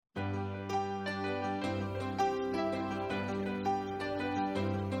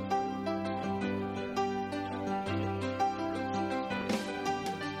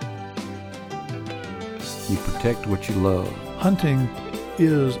You protect what you love. Hunting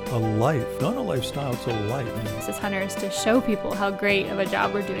is a life, not a lifestyle, it's a life. As hunters, to show people how great of a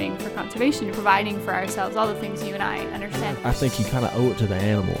job we're doing for conservation, providing for ourselves, all the things you and I understand. I think you kind of owe it to the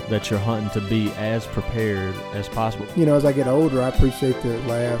animal that you're hunting to be as prepared as possible. You know, as I get older, I appreciate the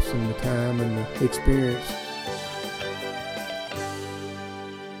laughs and the time and the experience.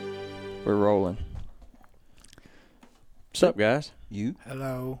 We're rolling. What's up, guys? You?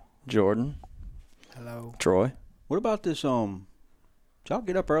 Hello. Jordan. Hello. Troy. What about this, did y'all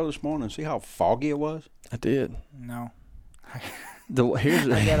get up early this morning and see how foggy it was? I did. No. I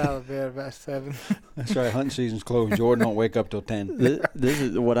got out of bed about 7. That's right, hunting season's closed. Jordan don't wake up till 10. This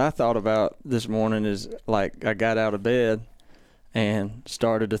is what I thought about this morning is, like, I got out of bed and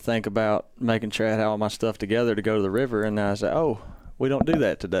started to think about making sure I had all my stuff together to go to the river, and I said, oh, we don't do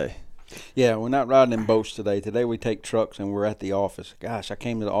that today. Yeah, we're not riding in boats today. Today we take trucks and we're at the office. Gosh, I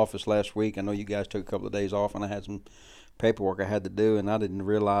came to the office last week. I know you guys took a couple of days off, and I had some paperwork I had to do, and I didn't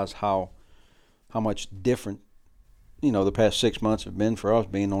realize how much different, you know, the past 6 months have been for us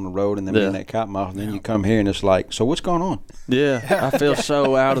being on the road and then being at Cottonmouth, and then you come here and it's like, so what's going on? Yeah, I feel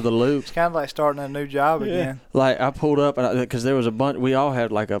so out of the loop. It's kind of like starting a new job again. Like, I pulled up, because there was a bunch, we all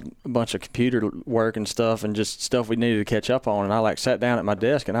had like a bunch of computer work and stuff and just stuff we needed to catch up on, and I like sat down at my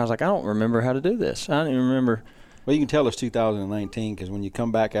desk and I was like, I don't remember how to do this. I don't even remember. Well, you can tell it's 2019 because when you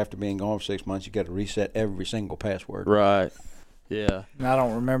come back after being gone for 6 months, you got to reset every single password. Right. Yeah. I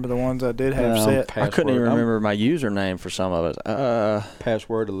don't remember the ones I did have set. I couldn't even remember my username for some of it.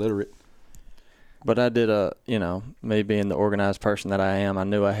 Password illiterate. But I did me being the organized person that I am, I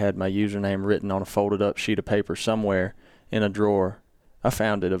knew I had my username written on a folded up sheet of paper somewhere in a drawer. I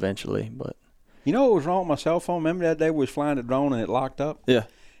found it eventually, but. You know what was wrong with my cell phone? Remember that day we was flying the drone and it locked up? Yeah.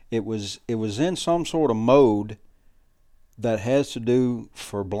 It was in some sort of mode that has to do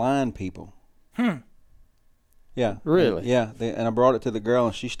for blind people. Yeah. Really? Yeah. And I brought it to the girl,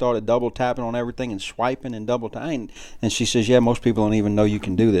 and she started double tapping on everything and swiping and double tapping. And she says, yeah, most people don't even know you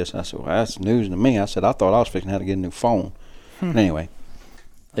can do this. I said, well, that's news to me. I said, I thought I was fixing how to get a new phone. Anyway.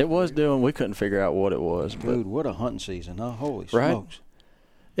 It was we couldn't figure out what it was. Dude, what a hunting season, huh? Holy smokes.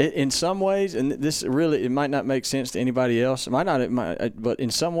 In some ways, and this really, it might not make sense to anybody else. But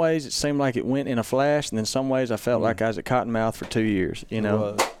in some ways, it seemed like it went in a flash, and in some ways, I felt like I was at Cottonmouth for 2 years. You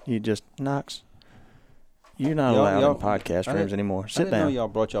know, you just Knox. You're not allowed in podcast rooms anymore. Sit down. I didn't know y'all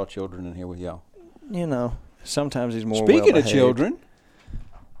brought y'all children in here with y'all. You know, sometimes he's more. Speaking of children,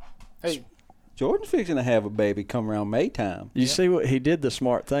 hey. Jordan's fixing to have a baby come around May time. You see what he did? The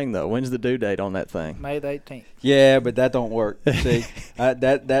smart thing though. When's the due date on that thing? May the 18th. Yeah, but that don't work. See,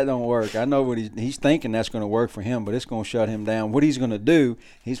 that don't work. I know what he's thinking. That's going to work for him, but it's going to shut him down. What he's going to do?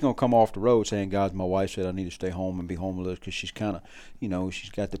 He's going to come off the road saying, "Guys, my wife said I need to stay home and be homeless because she's kind of, she's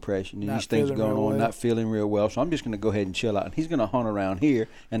got depression and these things are going on, not feeling real well. So I'm just going to go ahead and chill out." And he's going to hunt around here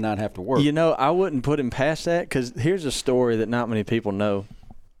and not have to work. You know, I wouldn't put him past that because here's a story that not many people know.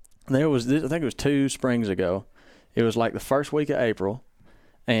 There was this, I think it was 2 springs ago. It was like the first week of April,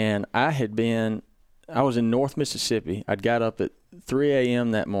 and I was in North Mississippi. I'd got up at 3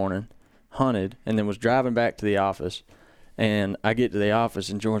 a.m. that morning, hunted, and then was driving back to the office. And I get to the office,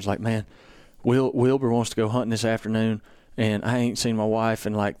 and Jordan's like, man, Wilbur wants to go hunting this afternoon, and I ain't seen my wife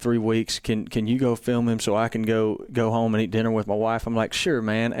in like 3 weeks. Can you go film him so I can go home and eat dinner with my wife? I'm like, sure,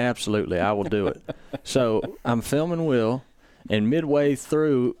 man, absolutely, I will do it. So I'm filming Will. And midway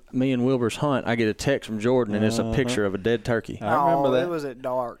through me and Wilbur's hunt, I get a text from Jordan, and it's a picture of a dead turkey. I remember that. It was at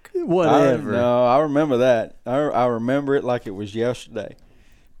dark. Whatever. I remember that. I remember it like it was yesterday.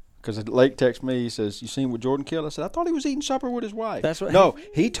 Because Lake texted me, he says, "You seen what Jordan killed?" I said, "I thought he was eating supper with his wife." That's what. No,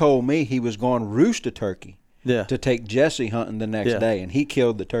 he told me he was going to roost a turkey. Yeah. To take Jesse hunting the next day, and he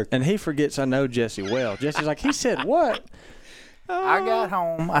killed the turkey. And he forgets I know Jesse well. Jesse's like, he said what? I got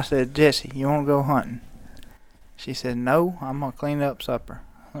home. I said, "Jesse, you want to go hunting?" She said, "No, I'm going to clean up supper."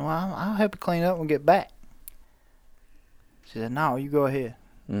 Well, I'll help you clean up when we get back. She said, "No, you go ahead."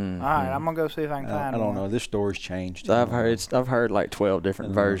 Mm-hmm. All right, I'm going to go see if I can find I don't one. know. This story's changed. I've heard like 12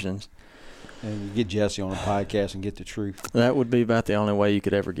 different versions. And you get Jesse on a podcast and get the truth. That would be about the only way you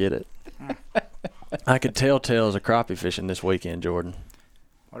could ever get it. I could tell tales of crappie fishing this weekend, Jordan.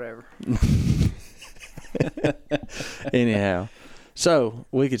 Whatever. Anyhow, so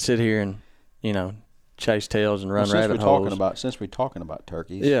we could sit here and, chase tails and run rabbit holes. Since we're talking about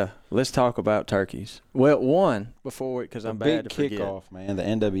turkeys. Yeah, let's talk about turkeys. Well, because I'm bad to forget. Big kickoff, man, the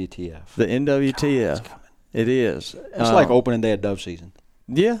NWTF. The NWTF. God, it is. It's like opening day of dove season.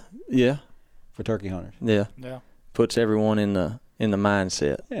 Yeah. For turkey hunters. Yeah. Puts everyone in the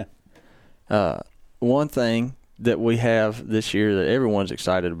mindset. Yeah. One thing that we have this year that everyone's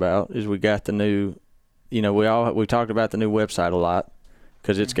excited about is we got the new we talked about the new website a lot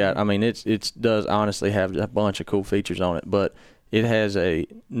because it's got. I mean, it does honestly have a bunch of cool features on it, but it has a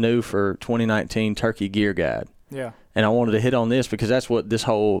new for 2019 turkey gear guide. Yeah. And I wanted to hit on this because that's what this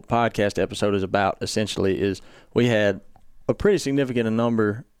whole podcast episode is about. Essentially, is we had a pretty significant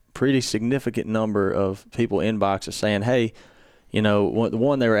number of people inboxes saying, "Hey, the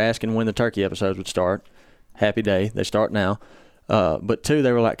one they were asking when the turkey episodes would start. Happy day, they start now." But two,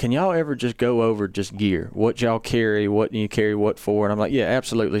 they were like, "Can y'all ever just go over just gear? What y'all carry? What you carry? What for?" And I'm like, "Yeah,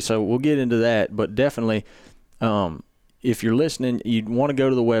 absolutely." So we'll get into that, but definitely. If you're listening, you'd want to go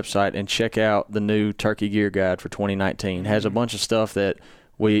to the website and check out the new Turkey Gear Guide for 2019. It has a bunch of stuff that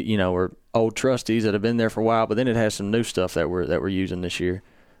we, are old trustees that have been there for a while, but then it has some new stuff that we're using this year.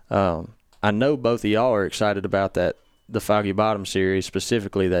 I know both of y'all are excited about the Foggy Bottom series,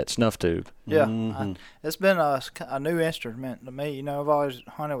 specifically that snuff tube. Yeah, it's been a new instrument to me. I've always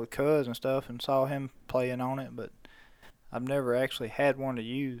hunted with Cuz and stuff and saw him playing on it, but I've never actually had one to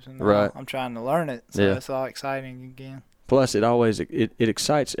use. And right. I'm trying to learn it, so it's all exciting again. Plus, it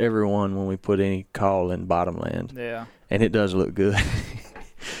excites everyone when we put any call in bottomland. Yeah. And it does look good.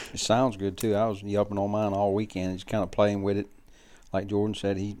 It sounds good, too. I was yelping on mine all weekend. Just kind of playing with it. Like Jordan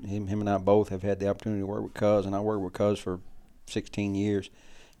said, him and I both have had the opportunity to work with Cuz, and I worked with Cuz for 16 years.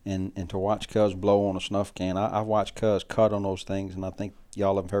 And to watch Cuz blow on a snuff can, I've watched Cuz cut on those things, and I think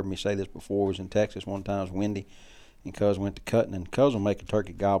y'all have heard me say this before. I was in Texas one time. It was windy, and Cuz went to cutting, and Cuz will make a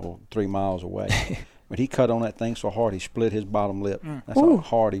turkey gobble 3 miles away. But he cut on that thing so hard he split his bottom lip. That's how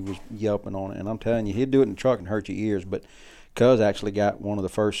hard he was yelping on it. And I'm telling you, he'd do it in the truck and hurt your ears. But Cuz actually got one of the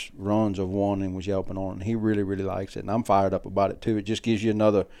first runs of one and was yelping on it. And he really, really likes it. And I'm fired up about it, too. It just gives you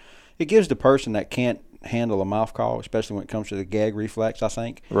it gives the person that can't handle a mouth call, especially when it comes to the gag reflex, I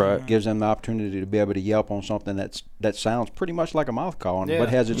think. Right. Gives them the opportunity to be able to yelp on something that sounds pretty much like a mouth call, but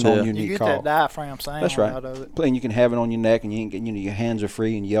has its own unique call. You get that diaphragm sound out of it. And you can have it on your neck, and you can get, your hands are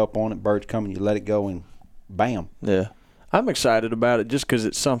free, and you yelp on it. Birds come, and you let it go, and bam. Yeah. I'm excited about it just because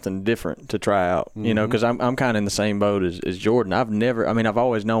it's something different to try out, because I'm kind of in the same boat as Jordan. I've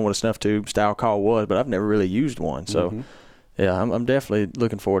always known what a snuff tube style call was, but I've never really used one. So, yeah, I'm definitely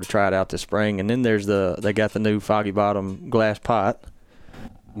looking forward to try it out this spring. And then they got the new Foggy Bottom glass pot,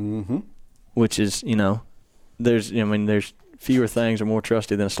 which is, there's fewer things are more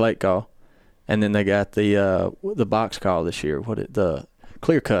trusty than a slate call. And then they got the box call this year. The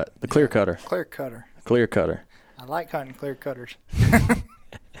clear cut, the clear cutter. Clear cutter. I like hunting clear cutters.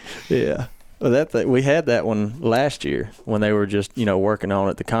 Yeah. Well, we had that one last year when they were just, working on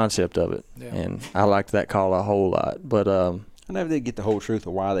it, the concept of it. Yeah. And I liked that call a whole lot. But I never did get the whole truth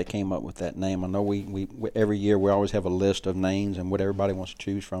of why they came up with that name. I know we every year we always have a list of names and what everybody wants to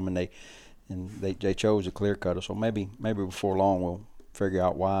choose from, and they chose a clear cutter. So maybe before long we'll figure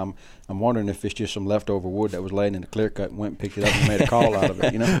out why. I'm wondering if it's just some leftover wood that was laid in the clear cut and went and picked it up and made a call out of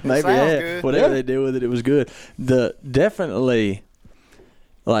it. Maybe good. Whatever they did with it was good. Definitely,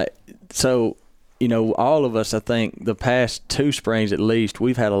 all of us, I think the past 2 springs at least,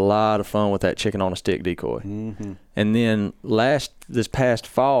 we've had a lot of fun with that chicken on a stick decoy. And then this past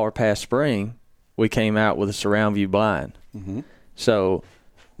fall or past spring, we came out with a surround view blind. So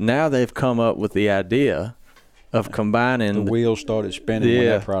now they've come up with the idea of combining. The wheels started spinning when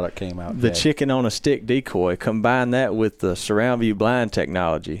that product came out. The chicken on a stick decoy, combine that with the surround view blind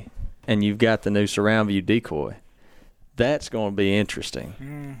technology, and you've got the new surround view decoy. That's going to be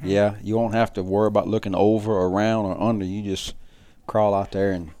interesting. Yeah, you won't have to worry about looking over or around or under. You just crawl out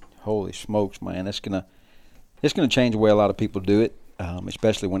there and holy smokes, man, it's gonna change the way a lot of people do it,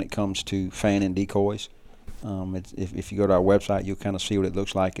 especially when it comes to fanning decoys. If you go to our website, you'll kind of see what it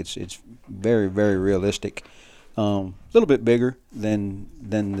looks like. It's very, very realistic. A little bit bigger than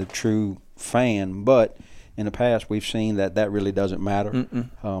the true fan, but in the past we've seen that really doesn't matter.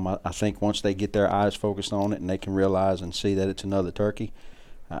 I think once they get their eyes focused on it and they can realize and see that it's another turkey,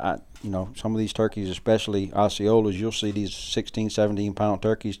 some of these turkeys, especially Osceolas, you'll see these 16, 17-pound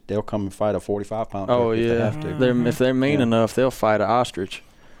turkeys, they'll come and fight a 45-pound turkey if they have to. If they're mean enough, they'll fight an ostrich.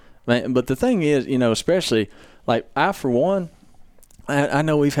 Man, but the thing is, especially, like, I, for one, I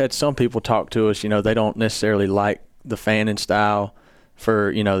know we've had some people talk to us, they don't necessarily like the fanning style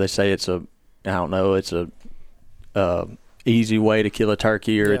for, they say it's a easy way to kill a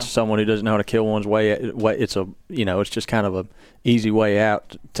turkey, or it's someone who doesn't know how to kill one's way. It's it's just kind of a easy way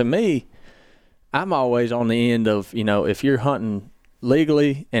out. To me, I'm always on the end of, if you're hunting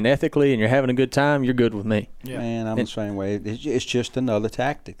legally and ethically and you're having a good time, you're good with me. Yeah. Man, I'm the same way. It's just another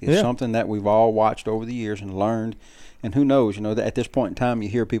tactic. It's something that we've all watched over the years and learned. And who knows, at this point in time, you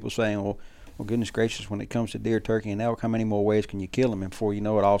hear people saying, well, well, goodness gracious, when it comes to deer, turkey, and elk, how many more ways can you kill them? And before you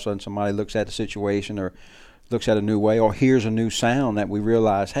know it, all of a sudden somebody looks at the situation or looks at a new way or hears a new sound that we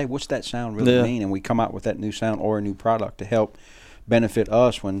realize, hey, what's that sound really mean? And we come out with that new sound or a new product to help benefit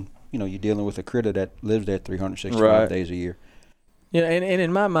us when, you're dealing with a critter that lives there 365 days a year. Yeah, and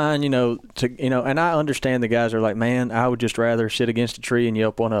in my mind, and I understand the guys are like, man, I would just rather sit against a tree and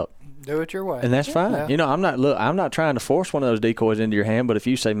yelp one up. Do it your way. And that's fine. Yeah. I'm not trying to force one of those decoys into your hand, but if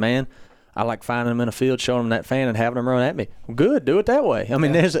you say, man, I like finding them in a field, showing them that fan, and having them run at me. Well, good, do it that way. I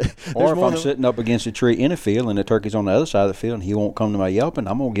mean, there's or if I'm sitting up against a tree in a field and the turkey's on the other side of the field and he won't come to my yelping,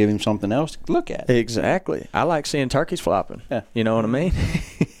 I'm going to give him something else to look at. Exactly. I like seeing turkeys flopping. Yeah. You know what I mean?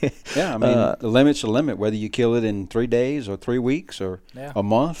 Yeah, I mean, the limit's a limit, whether you kill it in 3 days or 3 weeks or a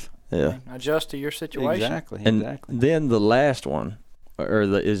month. Yeah. Adjust to your situation. Exactly. And then the last one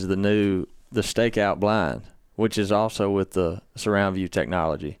is the stakeout blind, which is also with the surround view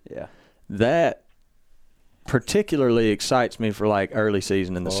technology. Yeah. That particularly excites me for like early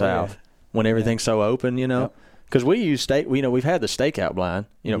season in the South when everything's so open, because we use we've had the stakeout blind.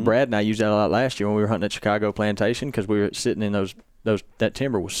 Brad and I used that a lot last year when we were hunting at Chicago Plantation because we were sitting in that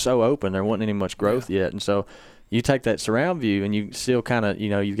timber was so open there wasn't any much growth yet, and so you take that surround view and you still kind of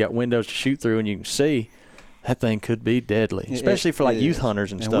you've got windows to shoot through and you can see that thing could be deadly, especially for like youth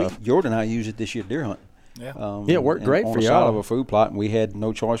hunters and stuff. Jordan and I used it this year deer hunting. Yeah, it worked great for y'all. On the side of a food plot, and we had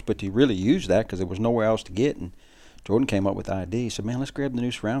no choice but to really use that because there was nowhere else to get. And Jordan came up with the idea. He said, "Man, let's grab the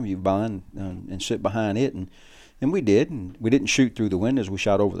new surround view blind and sit behind it." And we did. And we didn't shoot through the windows. We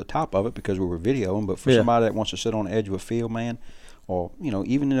shot over the top of it because we were videoing. But for somebody that wants to sit on the edge of a field, man, or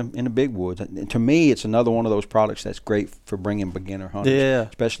even in the big woods, to me, it's another one of those products that's great for bringing beginner hunters. Yeah.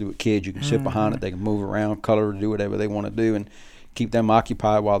 Especially with kids, you can sit behind it. They can move around, color, do whatever they want to do, and keep them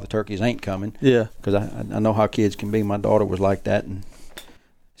occupied while the turkeys ain't coming. Yeah. Because I know how kids can be. My daughter was like that, and it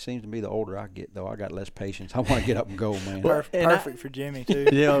seems to be the older I get, though, I got less patience. I want to get up and go, man. Perfect for Jimmy, too.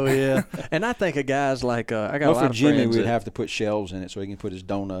 Yeah. And I think of guys like, I got a lot of Jimmy, friends we'd have to put shelves in it so he can put his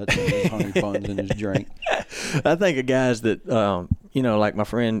donuts and his honey buns and his drink. I think of guys that, like my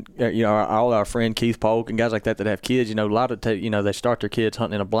friend, all our friend Keith Polk and guys like that have kids, a lot of, they start their kids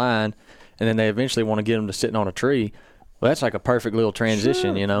hunting in a blind, and then they eventually want to get them to sitting on a tree. Well, that's like a perfect little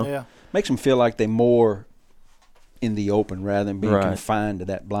transition, Yeah. Makes them feel like they're more in the open rather than being confined to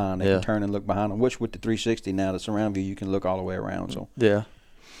that blind. They can turn and look behind them, which with the 360 now, the surround view, you can look all the way around. So yeah.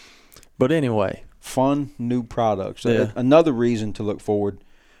 But anyway. Fun new products. Yeah. Another reason to look forward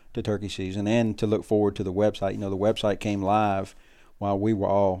to turkey season and to look forward to the website. The website came live while we were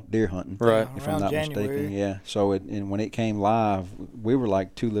all deer hunting. Right. If I'm not mistaken. Yeah. So when it came live, we were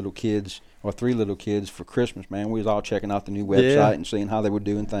like 2 little kids or 3 little kids for Christmas, man. We was all checking out the new website and seeing how they were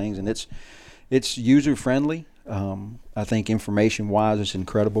doing things, and it's user friendly. I think information wise, it's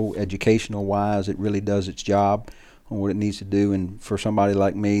incredible. Educational wise, it really does its job on what it needs to do. And for somebody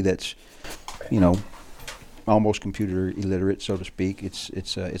like me that's, almost computer illiterate, so to speak, it's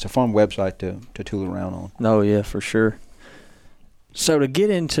a fun website to tool around on. No, yeah, for sure. So to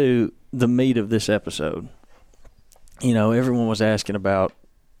get into the meat of this episode, everyone was asking about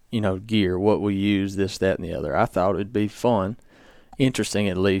gear, what we use, this, that, and the other. I thought it'd be fun, interesting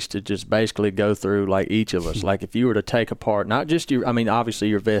at least, to just basically go through like each of us. Like if you were to take apart, not just obviously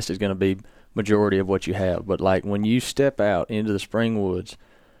your vest is going to be majority of what you have, but like when you step out into the spring woods,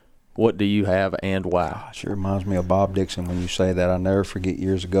 what do you have and why? It sure reminds me of Bob Dixon when you say that. I'll never forget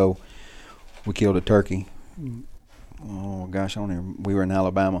years ago, we killed a turkey. Oh gosh, we were in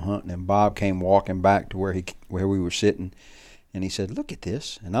Alabama hunting, and Bob came walking back to where we were sitting. And he said, "Look at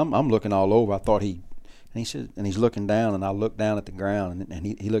this." And I'm looking all over. I thought he said, and he's looking down, and I looked down at the ground, and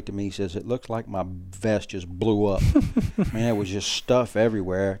he looked at me. He says, "It looks like my vest just blew up." Man, it was just stuff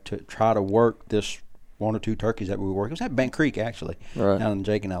everywhere to try to work this 1 or 2 turkeys that we were working. It was at Bent Creek, actually, down in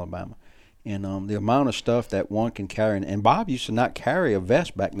Jakin, Alabama. And the amount of stuff that one can carry. And Bob used to not carry a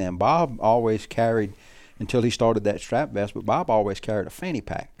vest back then. Bob always carried, until he started that strap vest, but Bob always carried a fanny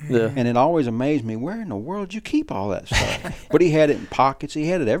pack. Yeah. And it always amazed me, where in the world did you keep all that stuff? But he had it in pockets. He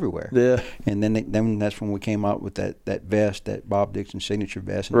had it everywhere. Yeah. And then that's when we came out with that vest, that Bob Dixon signature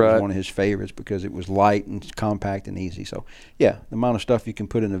vest. And it was one of his favorites because it was light and compact and easy. So, yeah, the amount of stuff you can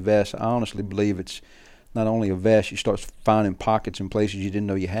put in a vest, I honestly believe it's not only a vest, you start finding pockets in places you didn't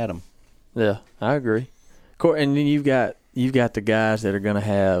know you had them. Yeah, I agree. And then you've got the guys that are going to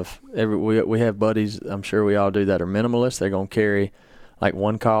have we have buddies, I'm sure we all do, that are minimalists. They're going to carry like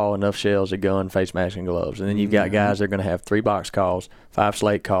one call, enough shells, a gun, face mask, and gloves. And then you've got guys that are going to have 3 box calls, 5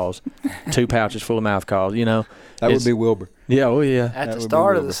 slate calls, 2 pouches full of mouth calls. You know, That would It's- be Wilbur. yeah, oh yeah, At That the would be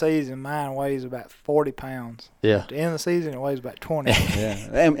start of Wilbur. the season, mine weighs about 40 pounds. yeah, At the end of the season, it weighs about 20. Yeah,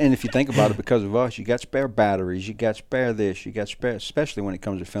 and if you think about it, because of us, you got spare batteries, you got spare this, you got spare, especially when it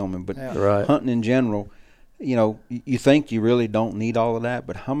comes to filming. But Yeah. right. hunting in general, you know, you think you really don't need all of that,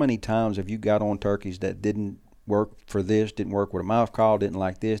 but how many times have you got on turkeys that didn't work for this, didn't work with a mouth call, didn't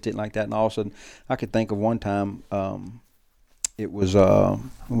like this, didn't like that, and all of a sudden, I could think of one time, it was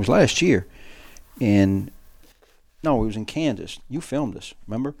last year, and no, it was in Kansas. You filmed us,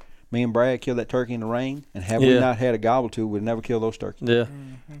 remember? Me and Brad killed that turkey in the rain, and had we Yeah. not had a gobble to, we'd never kill those turkeys. Yeah,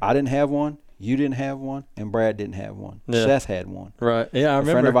 I didn't have one, you didn't have one, and Brad didn't have one. Yeah. Seth had one. right. Yeah, I A friend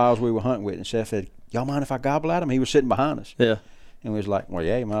remember. of ours we were hunting with, and Seth said, "Y'all mind if I gobble at him?" He was sitting behind us, Yeah, and we was like, "Well,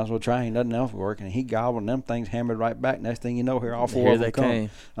 yeah, you might as well try. Ain't nothing else working." And he gobbled, and them things hammered right back. Next thing you know, here all 4 here of them they come. came.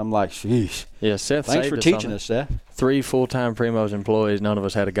 I'm like, "Sheesh, Yeah, Seth. thanks saved for us teaching on it. us, Seth." 3 full-time Primos employees. None of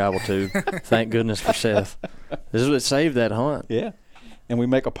us had a gobble tube. Thank goodness for Seth. This is what saved that hunt. Yeah, and we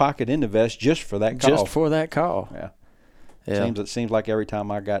make a pocket in the vest just for that call. Just for that call. Yeah. Yeah. It seems like every time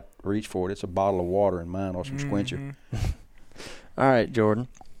I got reach for it, it's a bottle of water in mine or some squincher. All right, Jordan.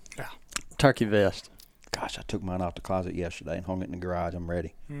 Yeah. Turkey vest. Gosh, I took mine out the closet yesterday and hung it in the garage. I'm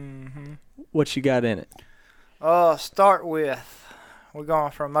ready. What you got in it? Start with, we're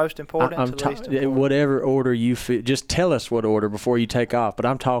going from most important I'm to least important. whatever order you feel. Just tell us what order before you take off. But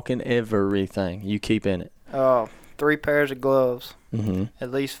I'm talking everything you keep in it. 3 pairs of gloves, Mm-hmm.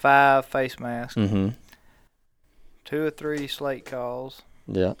 at least 5 face masks, Mm-hmm. 2 or 3 slate calls.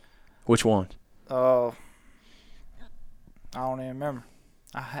 Yeah. Which one? I don't even remember.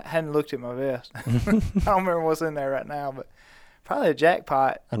 I hadn't looked at my vest. I don't remember what's in there right now, but probably a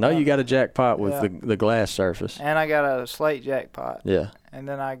jackpot. I know you got a jackpot with Yeah. the glass surface. And I got a slate jackpot. Yeah. And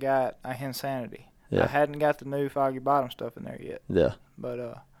then I got a Insanity. Yeah. I hadn't got the new Foggy Bottom stuff in there yet. Yeah.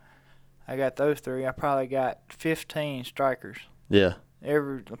 But I got those 3. I probably got 15 strikers. Yeah.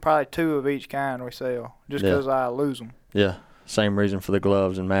 Probably 2 of each kind we sell, just Yeah. because I lose them. Yeah. Same reason for the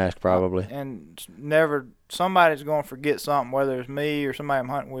gloves and mask, probably. And somebody's going to forget something, whether it's me or somebody I'm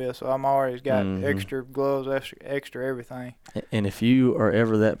hunting with. So I'm always got Mhm. extra gloves, extra everything. And if you are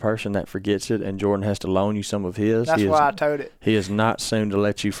ever that person that forgets it and Jordan has to loan you some of his, That's why I towed it. he is not soon to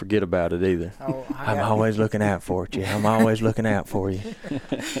let you forget about it either. Oh, I'm always looking out for you. I'm always looking out for you.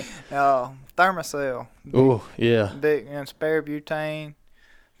 Thermacell. Oh, yeah. Big and spare butane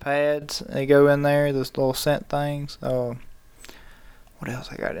pads. They go in there. Those little scent things. What else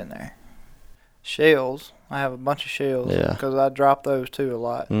I got in there? Shells. I have a bunch of shells. Yeah. Because I drop those too a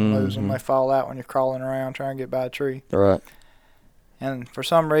lot. Lose them. Mhm. They fall out when you're crawling around trying to get by a tree. Right. And for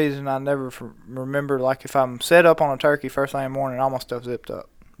some reason, I never remember, like, if I'm set up on a turkey first thing in the morning, all my stuff's zipped up.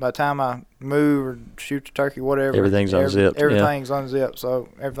 By the time I move or shoot the turkey, whatever, Everything's unzipped, yeah. Everything's unzipped, so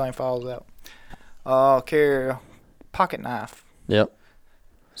everything falls out. Carry a pocket knife, Yep.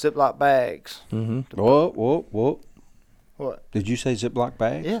 Ziploc bags. Mm-hmm. Whoa. What? Did you say Ziploc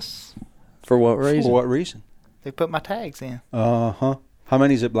bag? Yes. For what reason? For what reason? They put my tags in. Uh-huh. How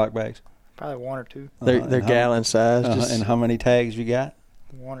many Ziploc bags? Probably 1 or 2. They're And how- gallon size. Just, And how many tags you got?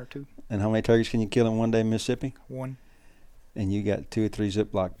 1 or 2. And how many turkeys can you kill in one day in Mississippi? 1. And you got 2 or 3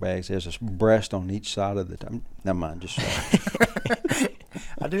 Ziploc bags. There's a breast on each side of the time. Never mind, just sorry.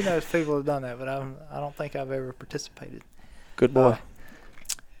 I do know people have done that, but I don't think I've ever participated. good boy.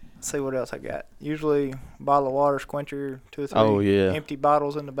 Let's see what else I got. Usually, bottle of water, squincher, 2 or 3 Oh, yeah. empty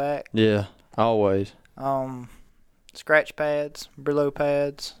bottles in the back. Yeah. Always. Scratch pads, Brillo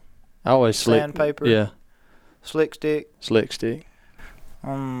pads, I always slick. sandpaper, Yeah. slick stick. Slick stick.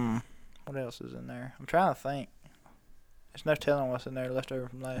 What else is in there? I'm trying to think. There's no telling what's in there left over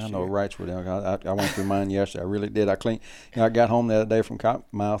from last I year. know rights were down. I went through mine yesterday. I really did. I cleaned. I got home the other day from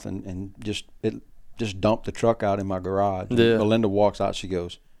Cottonmouth and just dumped the truck out in my garage. And Yeah. Melinda walks out. She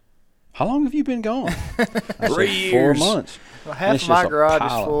goes, "How long have you been gone?" I said, 3 4 years. months. Well, And half it's of my just a garage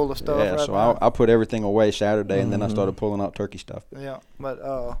pile is full of stuff Yeah, right so now. I put everything away Saturday, and then I Mhm. started pulling out turkey stuff. Yeah, but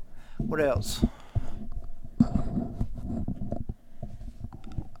what else?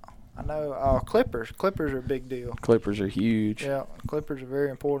 I know clippers. Clippers are a big deal. Clippers are huge. Yeah, clippers are very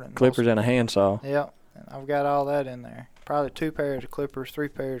important. Clippers and a handsaw. Yeah, and I've got all that in there. Probably 2 pairs of clippers, 3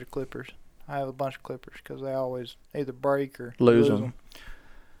 pairs of clippers. I have a bunch of clippers because they always either break or Lose lose 'em.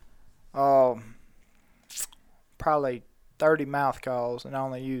 them. Probably 30 mouth calls, and I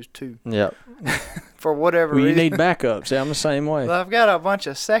only use 2 Yep. for whatever Well, you reason. need backup. See, I'm the same way. Well, I've got a bunch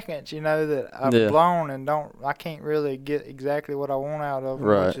of seconds, that I've Yeah. blown and I can't really get exactly what I want out of them,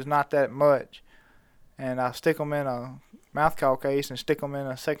 Right. which is not that much. And I stick them in a mouth call case and stick them in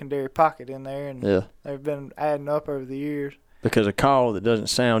a secondary pocket in there, and Yeah. they've been adding up over the years. Because a call that doesn't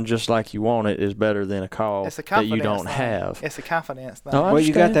sound just like you want it is better than a call It's a that confidence you don't thing. have. It's a confidence thing. Oh, I Well,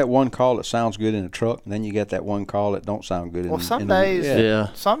 you got understand. that one call that sounds good in a truck, and then you got that one call that don't sound good. Well, in some in days- the, Yeah.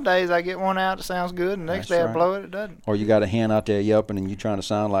 Some days I get one out that sounds good, and the next That's day I right. blow it, it doesn't. Or you got a hen out there yelping, and you trying to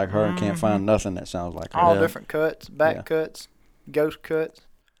sound like her and can't find nothing that sounds like her. All Yeah. different cuts, back Yeah. cuts, ghost cuts.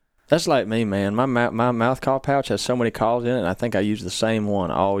 That's like me, man. My mouth call pouch has so many calls in it, and I think I use the same one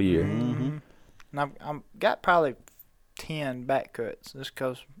all year. Mm-hmm. And I've got probably 10 back cuts just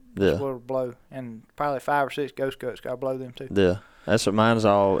because Yeah. it's what it'll blow, and probably 5 or 6 ghost cuts. Got to blow them too. Yeah. That's what mine's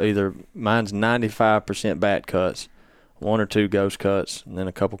all. Mine's 95% bat cuts, 1 or 2 ghost cuts, and then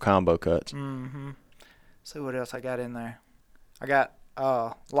a couple combo cuts. Mm-hmm. See what else I got in there. I got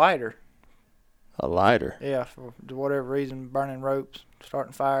lighter. A lighter. Yeah, for whatever reason, burning ropes,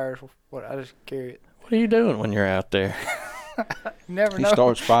 starting fires. What I just carry it. What are you doing when you're out there? You never He know.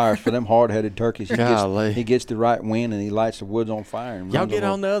 starts fires for them hard-headed turkeys. Golly. He gets the right wind, and he lights the woods on fire. And Y'all runs get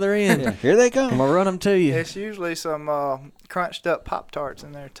over. on the other end. Yeah, here they I'm come. gonna run them to you. It's usually some crunched up Pop-Tarts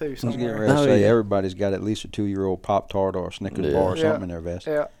in there too. I was getting Somewhere. ready to Oh, say yeah. everybody's got at least a 2-year-old Pop-Tart or a Snickers Yeah. bar or Yeah. something in their vest.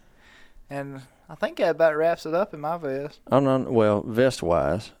 Yeah, and I think that about wraps it up in my vest. Well, vest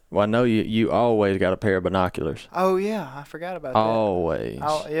wise, well, I know you always got a pair of binoculars. Oh yeah, I forgot about that. Always.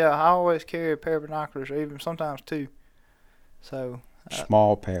 I always carry a pair of binoculars, or even sometimes 2. So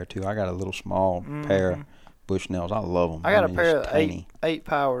Small pair too. I got a little small pair of mhm. Bushnells. I love them. I got a mean, pair it's of tiny. 8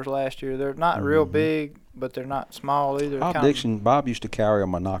 powers last year. They're not real Mhm. big, but they're not small either. Bob used to carry a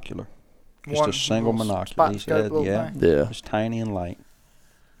monocular. Just a single monocular. He said, yeah, Yeah. it's tiny and light.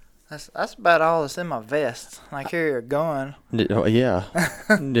 That's about all that's in my vest. I carry a gun, Yeah.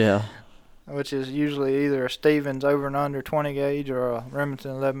 Yeah. which is usually either a Stevens over and under 20 gauge or a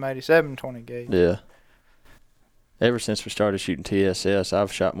Remington 1187 20 gauge. Yeah. Ever since we started shooting TSS,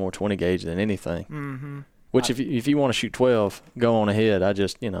 I've shot more 20 gauge than anything. Mm-hmm. Which, if you want to shoot 12, go on ahead. I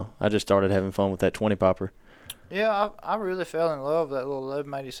just started having fun with that 20 popper. Yeah, I really fell in love with that little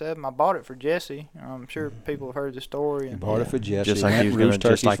 1187. I bought it for Jesse. I'm sure people have heard the story. He And bought it for Jesse. Just like went he was and gonna- roosted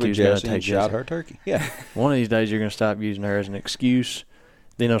just turkeys like for he was gonna Jesse and take shot Jesse. her turkey. Yeah. One of these days, you're going to stop using her as an excuse.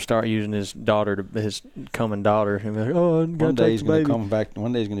 Then he'll start using his coming daughter. And be like, oh, I'm One going to day take he's the gonna baby. come back.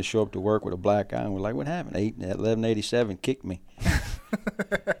 One day he's gonna show up to work with a black eye, and we're like, "What happened? 1187 kicked me."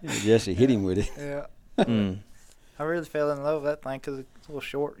 Jesse hit him with it. yeah, Mm. I really fell in love with that thing because it's a little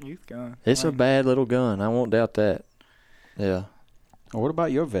short youth gun. It's a Like, bad little gun. I won't doubt that. Yeah. Well, what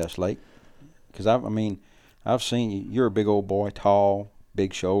about your vest, Lake? Because I've seen you. You're a big old boy, tall,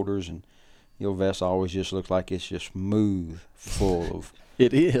 big shoulders, and your vest always just looks like it's just smooth, full of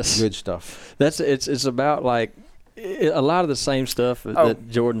It is. good stuff. It's about like a lot of the same stuff Oh. that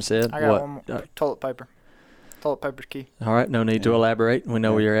Jordan said. I got What? one more. Toilet paper. Toilet paper's key. All right, no need to Yeah. elaborate. We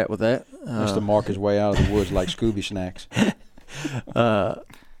know where Yeah. you're at with that. Mr. Mark his way out of the woods like Scooby Snacks.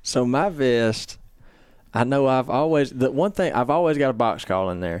 So my vest, I know I've always got a box call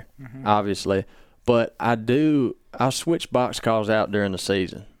in there, Mm-hmm. obviously, but I'll switch box calls out during the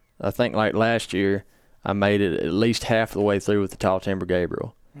season. I think like last year, I made it at least half the way through with the Tall Timber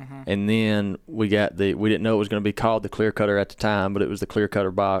Gabriel. Mm-hmm. And then we didn't know it was going to be called the Clear Cutter at the time, but it was the Clear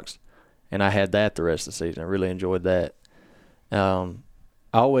Cutter box. And I had that the rest of the season. I really enjoyed that. I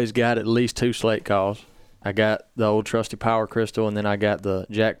always got at least 2 slate calls. I got the old trusty Power Crystal, and then I got the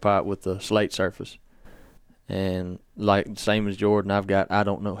Jackpot with the slate surface. And like same as Jordan, I've got I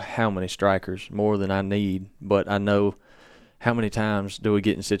don't know how many strikers, more than I need, but I know how many times do we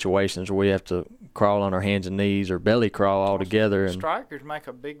get in situations where we have to crawl on our hands and knees or belly crawl all together. And Strikers make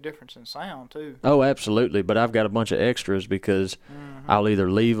a big difference in sound too. oh, absolutely. But I've got a bunch of extras because I'll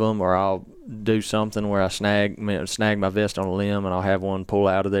either leave them or I'll do something where I snag my vest on a limb and I'll have one pull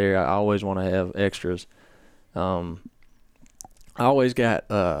out of there. I always want to have extras. I always got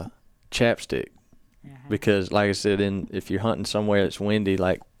chapstick because, like I said, if you're hunting somewhere that's windy,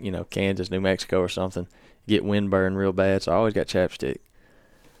 like Kansas, New Mexico, or something, you get windburn real bad. So I always got chapstick.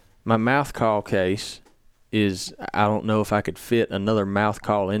 My mouth call case is I don't know if I could fit another mouth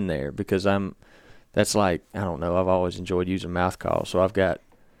call in there because that's like I don't know. I've always enjoyed using mouth calls, so I've got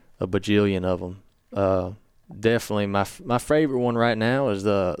a bajillion of them. Definitely my favorite one right now is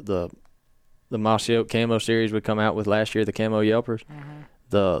the Mossy Oak Camo series we come out with last year, the Camo Yelpers.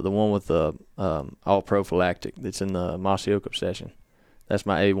 The one with the all prophylactic that's in the Mossy Oak Obsession. That's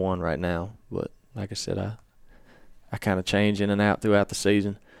my A1 right now. But like I said, I kind of change in and out throughout the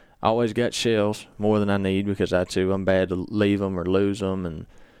season. I always got shells more than I need because I'm bad to leave them or lose them, and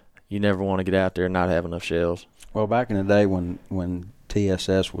you never want to get out there and not have enough shells. Well, back in the day when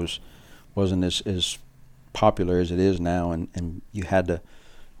TSS wasn't as popular as it is now, and you had to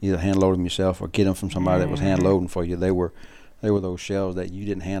either hand load them yourself or get them from somebody that was hand loading for you. They were those shells that you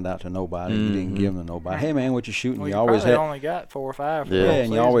didn't hand out to nobody. You didn't give them to nobody. Hey man, what you shooting? Well, you you always probably had only got 4 or 5. For Yeah. the whole and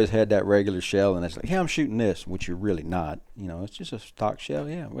you season. always had that regular shell, and it's like, hey, I'm shooting this, which you're really not. You know, it's just a stock shell.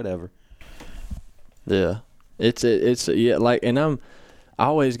 Yeah, whatever. Yeah, it's yeah. Like, and I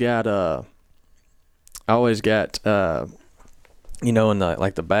always got you know, in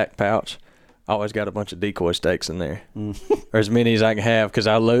the back pouch, I always got a bunch of decoy stakes in there, or as many as I can have, because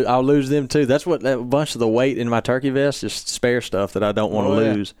I'll lose them too. That's what a bunch of the weight in my turkey vest is, spare stuff that I don't want to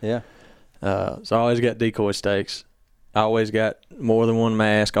lose. Yeah. So I always got decoy stakes. I always got more than one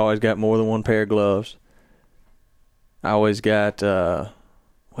mask. I always got more than one pair of gloves. I always got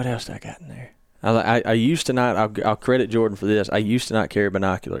what else did I got in there? I used to not. I'll credit Jordan for this. I used to not carry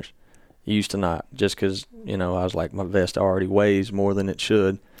binoculars. Used to not, just because, you know, I was like, my vest already weighs more than it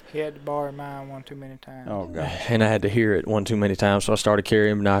should. He had to borrow mine one too many times. Oh gosh. And I had to hear it one too many times, so I started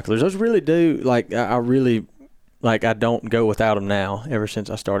carrying binoculars. Those really do, like, I really, like, I don't go without them now. Ever since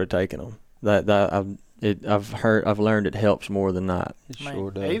I started taking them, I've learned it helps more than not. It Man,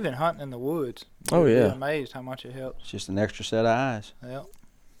 sure does. even hunting in the woods. Oh, you'd be yeah. amazed how much it helps. It's just an extra set of eyes. Yep.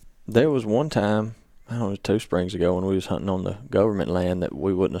 There was one time, I don't know, it was 2 springs ago, when we was hunting on the government land, that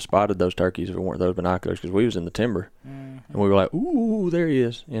we wouldn't have spotted those turkeys if it weren't those binoculars, because we was in the timber. Mm-hmm. And we were like, ooh, there he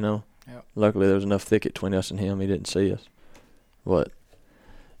is, you know. Yep. Luckily, there was enough thicket between us and him. He didn't see us. But,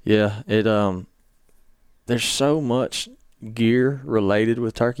 yeah, there's so much gear related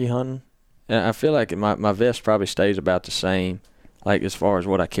with turkey hunting. And I feel like my vest probably stays about the same, like, as far as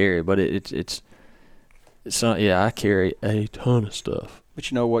what I carry. But it's yeah, I carry a ton of stuff. But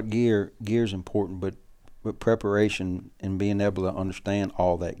you know what? Gear's important, but preparation and being able to understand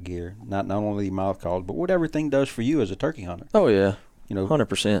all that gear, not only mouth calls, but what everything does for you as a turkey hunter. Oh, yeah. You know,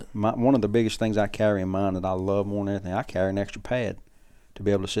 100%. one of the biggest things I carry in mine that I love more than anything, I carry an extra pad to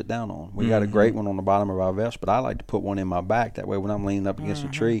be able to sit down on. We got a great one on the bottom of our vest, but I like to put one in my back. That way when I'm leaning up against a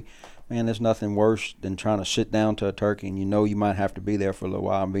tree, man, there's nothing worse than trying to sit down to a turkey and you know you might have to be there for a little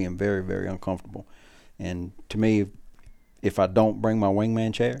while and being very, very uncomfortable. And to me, if I don't bring my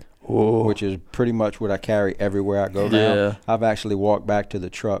wingman chair, which is pretty much what I carry everywhere I go now, Yeah. I've actually walked back to the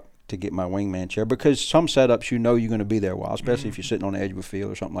truck to get my wingman chair, because some setups you know you're going to be there a while, especially if you're sitting on the edge of a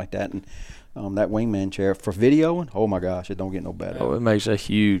field or something like that. And that wingman chair for videoing, oh my gosh, it don't get no better. Oh, it makes a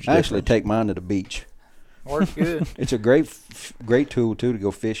huge I actually difference. take mine to the beach. Works good. It's a great tool too to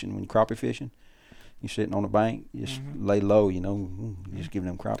go fishing when you're crappie fishing. You're sitting on the bank, you just lay low, you know, you just giving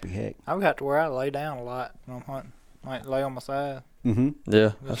them crappie heck. I've got to where I lay down a lot when I'm hunting. Like lay on my side.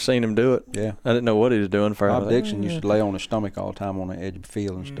 Yeah, I've seen him do it. Yeah. I didn't know what he was doing for. Bob Dixon used to lay on his stomach all the time on the edge of the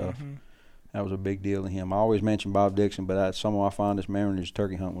field and stuff. That was a big deal to him. I always mention Bob Dixon, but some of my fondest memories of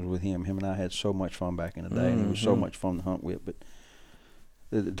turkey hunt was with him. Him and I had so much fun back in the day, and it was so much fun to hunt with. But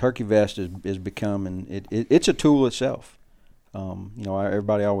the turkey vest is becoming it's a tool itself. You know,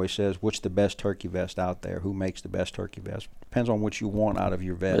 everybody always says, "What's the best turkey vest out there? Who makes the best turkey vest?" Depends on what you want out of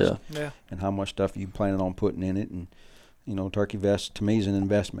your vest, and how much stuff you planning on putting in it. And you know, turkey vest to me is an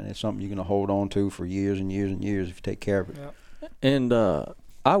investment. It's something you're going to hold on to for years and years and years if you take care of it. Yep. And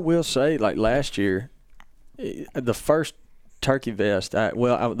I will say, like last year, the first turkey vest,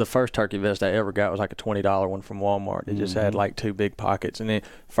 the first turkey vest I ever got was like a $20 one from Walmart. It just had like 2 big pockets. And then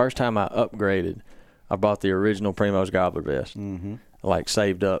first time I upgraded, I bought the original Primo's Gobbler vest. Like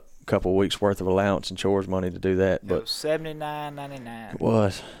saved up a couple of weeks worth of allowance and chores money to do that. But it was $79.99. It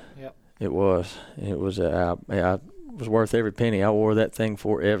was. Yep. It was. It was. I was worth every penny. I wore that thing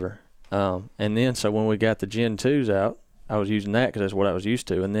forever. And then so when we got the Gen 2s out, I was using that because that's what I was used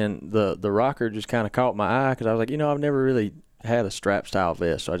to. And then the rocker just kind of caught my eye because I was like, you know, I've never really had a strap style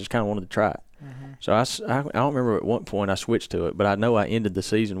vest, so I just kind of wanted to try it. So I don't remember at what point I switched to it, but I know I ended the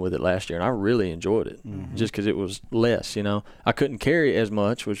season with it last year, and I really enjoyed it just because it was less, you know. I couldn't carry as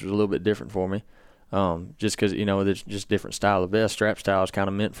much, which was a little bit different for me, just because, you know, there's just different style of vest. Strap style is kind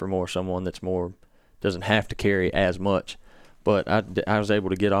of meant for someone that's more doesn't have to carry as much. But I was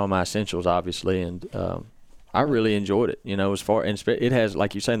able to get all my essentials, obviously, and I really enjoyed it, you know, and it has,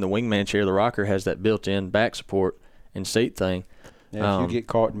 like you say, in the wingman chair, the rocker has that built-in back support and seat thing. Yeah, if you get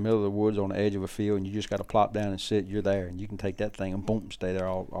caught in the middle of the woods on the edge of a field and you just got to plop down and sit, you're there, and you can take that thing and boom, stay there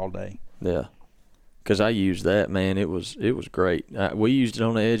all day. Yeah, because I used that, man. It was great. We used it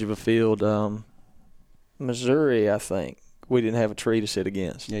on the edge of a field, Missouri, I think. We didn't have a tree to sit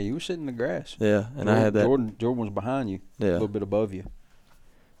against. Yeah, you were sitting in the grass. Yeah, and I had that. Jordan was behind you, a little bit above you.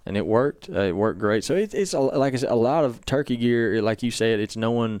 And it worked. It worked great. So it's like I said, a lot of turkey gear, like you said, it's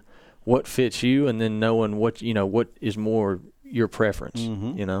knowing what fits you and then knowing what is more your preference,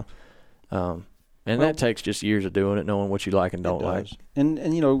 you know. And Well, that takes just years of doing it, knowing what you like and don't It like. does.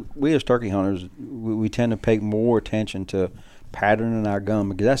 And you know, we as turkey hunters, we tend to pay more attention to patterning our gun,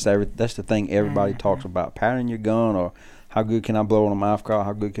 because that's the thing everybody talks about. Patterning your gun, or how good can I blow on a mouth call,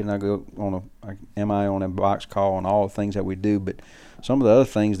 how good can I go on am I on a box call, and all the things that we do. But some of the other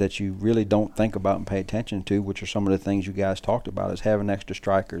things that you really don't think about and pay attention to, which are some of the things you guys talked about, is having extra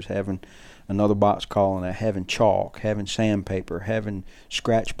strikers, having another box call in there, having chalk, having sandpaper, having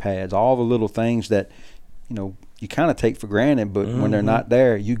scratch pads, all the little things that, you know, you kind of take for granted, but when they're not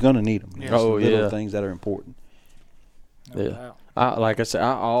there, you're going to need them. Yeah. It's the little yeah. things that are important. No Yeah. doubt. Like I said,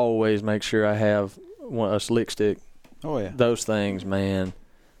 I always make sure I have a slick stick. Oh, yeah. Those things, man,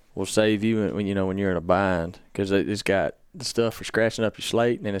 will save you when you're in a bind, because it's got the stuff for scratching up your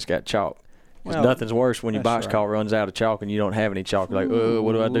slate, and then it's got chalk. 'Cause Well, nothing's worse when your that's box right. call runs out of chalk and you don't have any chalk. You're like, oh,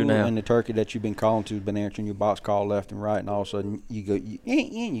 what do I do now? And the turkey that you've been calling to has been answering your box call left and right, and all of a sudden you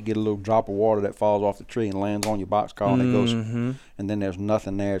get a little drop of water that falls off the tree and lands on your box call, and it goes, and then there's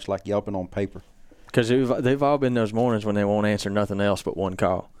nothing there. It's like yelping on paper. Because they've all been those mornings when they won't answer nothing else but one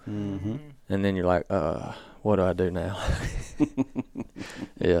call. Mm-hmm. And then you're like, what do I do now?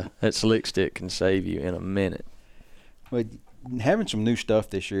 Yeah, that slick stick can save you in a minute. But having some new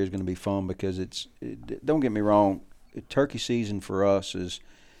stuff this year is going to be fun, because don't get me wrong, turkey season for us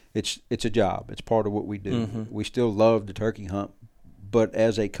it's a job. It's part of what we do. We still love the turkey hunt, but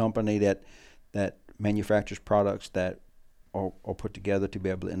as a company that manufactures products that are put together to be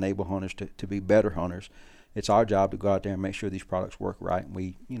able to enable hunters to be better hunters, it's our job to go out there and make sure these products work right. And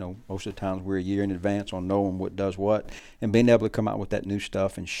we, most of the times we're a year in advance on knowing what does what, and being able to come out with that new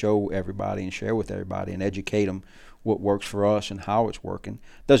stuff and show everybody and share with everybody and educate them what works for us and how it's working.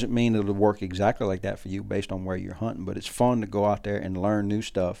 Doesn't mean it'll work exactly like that for you based on where you're hunting, but it's fun to go out there and learn new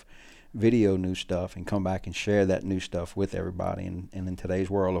stuff, video new stuff, and come back and share that new stuff with everybody. And in today's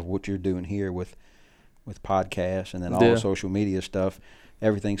world of what you're doing here with podcasts and then all the social media stuff,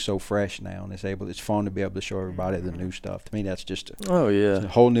 everything's so fresh now, and it's fun to be able to show everybody the new stuff. To me, that's just a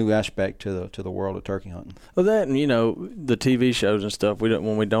whole new aspect to the world of turkey hunting. Well, that and the TV shows and stuff.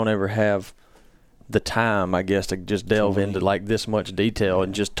 When we don't ever have the time, I guess, to just delve into like this much detail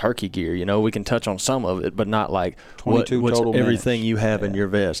and just turkey gear. We can touch on some of it, but not like 22 what's total everything minutes. you have in your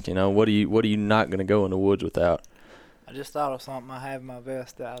vest. What are you not going to go in the woods without? I just thought of something I have in my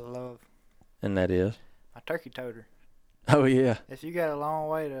vest that I love. And that is A turkey toter. Oh yeah. If you got a long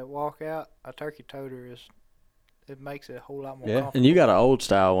way to walk out, a turkey toter it makes it a whole lot more comfortable. And you got an old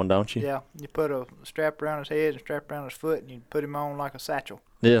style one, don't you? Yeah, you put a strap around his head and strap around his foot, and you put him on like a satchel.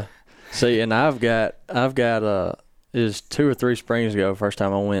 Yeah. See, and I've got it was 2 or 3 springs ago, first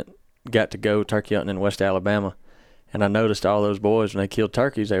time I got to go turkey hunting in West Alabama, and I noticed all those boys when they killed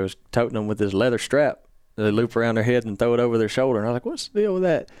turkeys, they was toting them with this leather strap. They loop around their head and throw it over their shoulder, and I was like, what's the deal with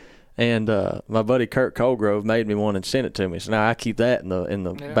that? And my buddy Kurt Colgrove made me one and sent it to me. So now I keep that in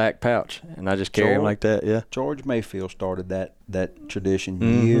the back pouch, and I just carry them like that. Yeah. George Mayfield started that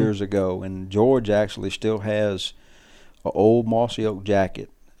tradition years ago, and George actually still has an old mossy oak jacket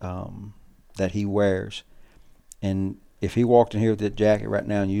that he wears. And if he walked in here with that jacket right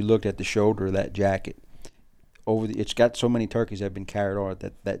now, and you looked at the shoulder of that jacket, it's got so many turkeys that have been carried on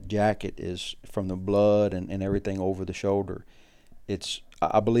that jacket is from the blood and everything over the shoulder.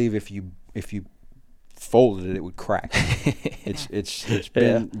 I believe if you folded it, it would crack. It's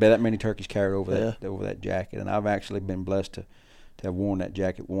been that many turkeys carried over that jacket, and I've actually been blessed to have worn that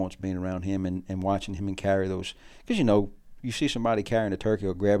jacket once, being around him and watching him and carry those. Because you see somebody carrying a turkey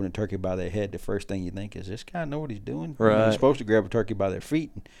or grabbing a turkey by their head, the first thing you think is, this guy know what he's doing? Right. He's supposed to grab a turkey by their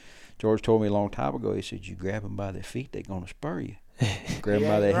feet. And George told me a long time ago, he said, you grab them by their feet, they're going to spur you. Grab them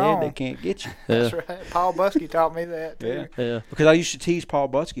by their head, they can't get you. That's right. Paul Buskey taught me that, too. Yeah. Because I used to tease Paul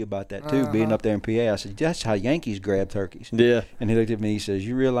Buskey about that, too, being up there in PA. I said, that's how Yankees grab turkeys. Yeah. And he looked at me, he says,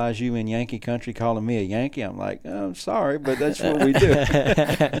 you realize you in Yankee country calling me a Yankee? I'm like, oh, I'm sorry, but that's what we do.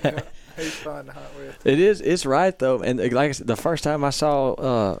 He's fun to hunt with. It is. It's right, though. And like I said, the first time I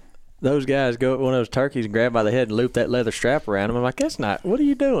saw those guys go at one of those turkeys and grab by the head and loop that leather strap around them, I'm like, that's not, what are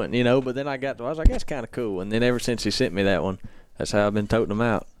you doing? But then I was like, that's kind of cool. And then ever since he sent me that one, that's how I've been toting them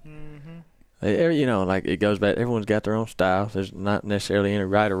out. Mm-hmm. Like it goes back, everyone's got their own style. There's not necessarily any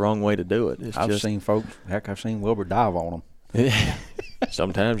right or wrong way to do it. I've seen folks, I've seen Wilbur dive on them. Yeah.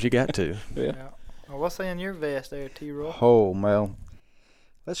 Sometimes you got to. Yeah. Well, what's in your vest there, T-Roy? Oh, well,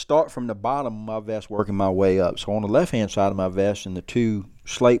 let's start from the bottom of my vest, working my way up. So on the left-hand side of my vest, in the 2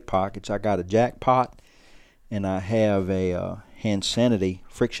 slate pockets, I got a jackpot, and I have a Hansanity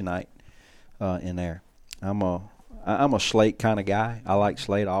Frictionite in there. I'm a slate kind of guy. I like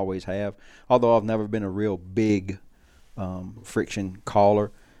slate, I always have. Although I've never been a real big friction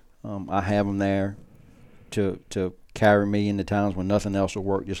caller. I have them there to carry me in the times when nothing else will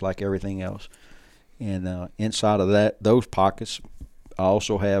work, just like everything else. And inside of those pockets, I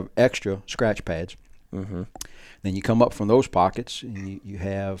also have extra scratch pads. Mm-hmm. Then you come up from those pockets, and you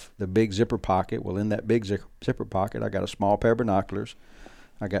have the big zipper pocket. Well, in that big zipper pocket, I got a small pair of binoculars.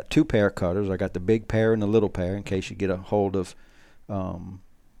 I got 2 pair of cutters. I got the big pair and the little pair in case you get a hold of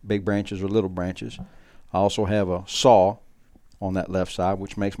big branches or little branches. I also have a saw on that left side,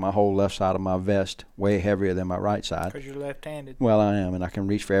 which makes my whole left side of my vest way heavier than my right side. Because you're left-handed. Well, I am, and I can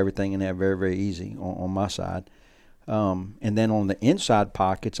reach for everything in there very, very easy on my side. And then on the inside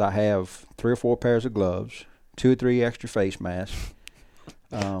pockets, I have 3 or 4 pairs of gloves, 2 or 3 extra face masks.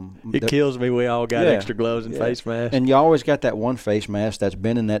 It kills me. We all got extra gloves and face masks. And you always got that one face mask that's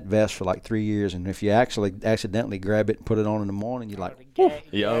been in that vest for like 3 years, and if you actually accidentally grab it and put it on in the morning, you're like,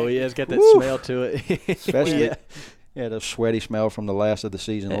 It's got that Woof. smell to it. especially the sweaty smell from the last of the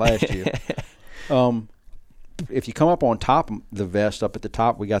season last year. If you come up on top of the vest, up at the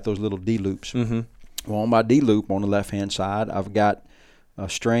top, we got those little D-loops. Mm-hmm. Well, on my D-loop on the left-hand side, I've got a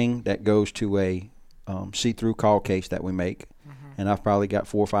string that goes to a see-through call case that we make, and I've probably got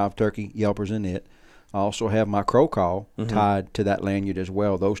 4 or 5 turkey yelpers in it. I also have my crow call tied to that lanyard as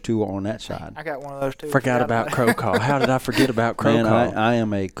well. Those 2 are on that side. I got one of those too. Forgot about crow call. How did I forget about crow call? I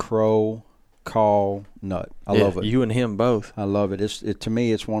am a crow call nut. I love it. You and him both. I love it. To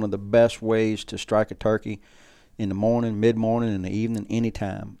me, it's one of the best ways to strike a turkey in the morning, mid-morning, in the evening,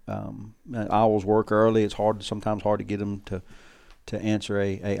 anytime. Owls work early. It's sometimes hard to get them to answer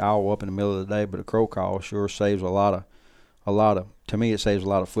a owl up in the middle of the day, but a crow call sure saves a lot of. To me, it saves a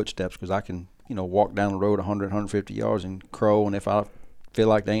lot of footsteps because I can walk down the road 100, 150 yards and crow, and if I feel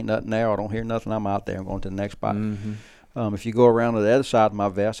like there ain't nothing there or I don't hear nothing, I'm out there. I'm going to the next spot. Mm-hmm. If you go around to the other side of my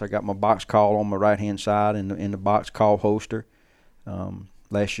vest, I got my box call on my right-hand side in the box call holster.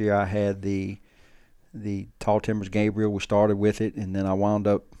 Last year I had the Tall Timbers Gabriel. We started with it, and then I wound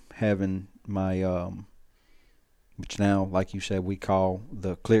up having my, which now, like you said, we call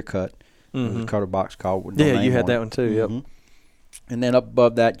the clear cut. The cutter box call with no name you had on that it. one too. Yep. And then up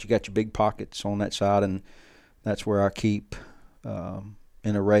above that, you got your big pockets on that side, and that's where I keep an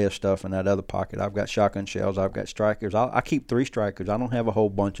array of stuff in that other pocket. I've got shotgun shells. I've got strikers. I keep 3 strikers. I don't have a whole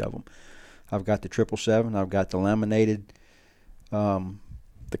bunch of them. I've got the 777. I've got the laminated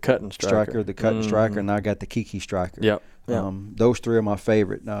The cutting striker. the cutting striker, and I got the Kiki striker. Yep. Those 3 are my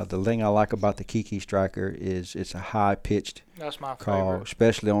favorite. The thing I like about the Kiki striker is it's a high-pitched That's my call, favorite.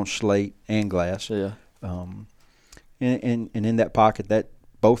 especially on slate and glass. Yeah. And in that pocket,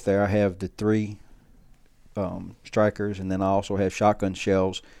 both there, I have the 3 strikers, and then I also have shotgun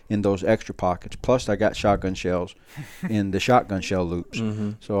shells in those extra pockets. Plus, I got shotgun shells in the shotgun shell loops.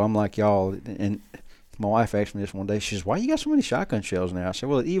 Mm-hmm. So I'm like y'all, and my wife asked me this one day. She says, "Why you got so many shotgun shells in there?" I said,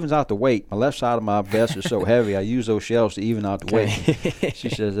 "Well, it evens out the weight. My left side of my vest is so heavy, I use those shells to even out the weight." She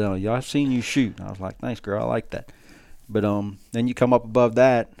says, "Y'all, I've seen you shoot." And I was like, "Thanks, girl. I like that." But then you come up above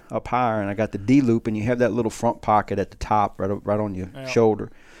that, up higher, and I got the D-loop, and you have that little front pocket at the top, right on your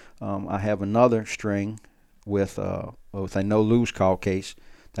shoulder. I have another string with a no-lose call case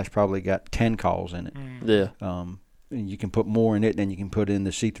that's probably got 10 calls in it. Yeah. And you can put more in it than you can put in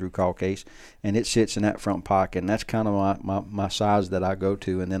the see-through call case, and it sits in that front pocket, and that's kind of my size that I go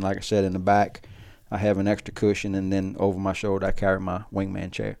to. And then, like I said, in the back, I have an extra cushion, and then over my shoulder, I carry my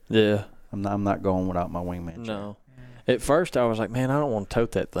wingman chair. Yeah. I'm not going without my wingman chair. No. At first, I was like, man, I don't want to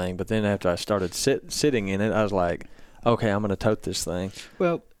tote that thing. But then after I started sitting in it, I was like, okay, I'm going to tote this thing.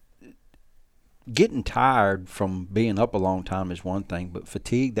 Well, getting tired from being up a long time is one thing, but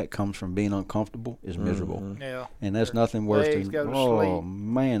fatigue that comes from being uncomfortable is miserable. Mm-hmm. Yeah. And that's nothing worse Legs than, go to oh, sleep.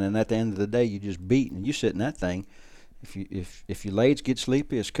 man, and at the end of the day, you just beat, and you sit in that thing. If your legs get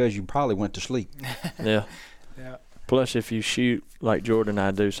sleepy, it's because you probably went to sleep. Yeah. Yeah. Plus, if you shoot like Jordan and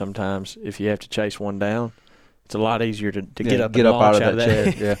I do sometimes, if you have to chase one down, it's a lot easier to get up and launch out of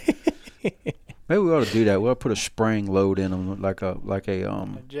that that. chair. Yeah. Maybe we ought to do that. We ought to put a spring load in them, like a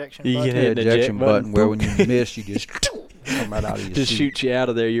Ejection You button. can hit the ejection button where when boom. you miss, you just come right out of your Just seat. shoot you out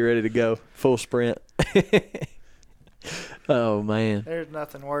of there. You're ready to go. Full sprint. Oh, man. There's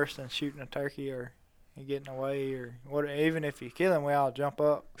nothing worse than shooting a turkey or getting away or what. Even if you kill him, we all jump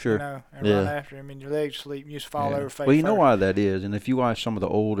up, Sure. and Yeah. run after him, and your legs sleep, and you just fall Yeah. over face Well, you know first. why that is, and if you watch some of the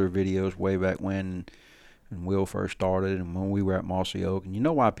older videos way back when Will first started and when we were at Mossy Oak, and you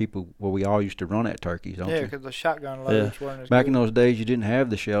know why we all used to run at turkeys, don't Yeah, you? because the shotgun loads weren't as Back good. in those days, you didn't have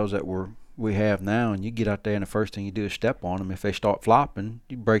the shells that we have now, and you get out there and the first thing you do is step on them. If they start flopping,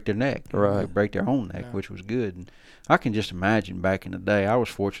 you break their neck. Right. You break their own neck, Yeah. which was good. And I can just imagine back in the day. I was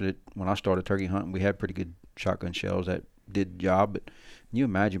fortunate when I started turkey hunting. We had pretty good shotgun shells that did the job, but you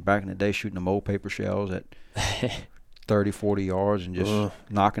imagine back in the day shooting them old paper shells at 30, 40 yards and just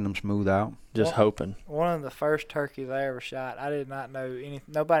knocking them smooth out? Just hoping. One of the first turkeys I ever shot, I did not know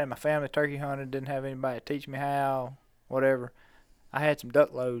nobody in my family turkey hunted, didn't have anybody to teach me how, whatever. I had some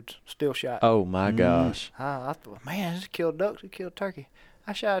duck loads, still shot. Oh, my gosh. I thought, man, this killed ducks, it killed turkey.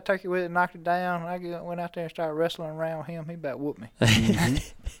 I shot a turkey with it, knocked it down. I went out there and started wrestling around with him. He about whooped me.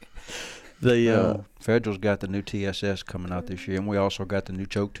 Federal's got the new TSS coming out this year, and we also got the new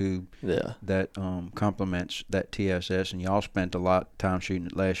choke tube that complements that TSS. And y'all spent a lot of time shooting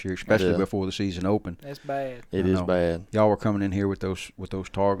it last year, especially before the season opened. It's bad. It is bad. Y'all were coming in here with those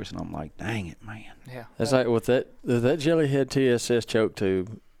targets, and I'm like, dang it, man. Yeah. It's like with that Jellyhead TSS choke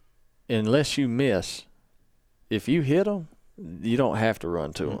tube, unless you miss, if you hit them, you don't have to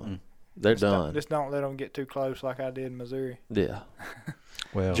run to them. They're done. Just don't let them get too close like I did in Missouri. Yeah.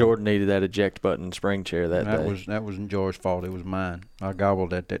 Well, Jordan needed that eject button spring chair that day. That wasn't George's fault. It was mine. I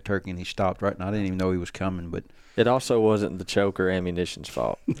gobbled at that turkey, and he stopped right now. I didn't even know he was coming, but it also wasn't the choke or ammunition's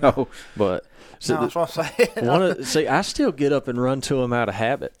fault. No. But I was going to say. I still get up and run to him out of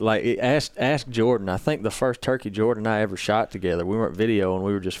habit. Like, ask Jordan. I think the first turkey Jordan and I ever shot together, we weren't videoing,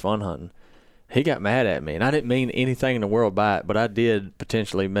 we were just fun hunting. He got mad at me, and I didn't mean anything in the world by it, but I did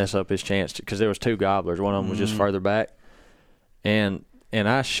potentially mess up his chance because there was two gobblers. One of them was just further back, and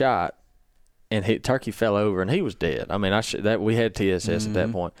I shot, and turkey fell over, and he was dead. I mean, we had TSS at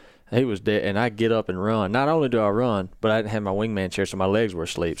that point. He was dead, and I get up and run. Not only do I run, but I didn't have my wingman chair, so my legs were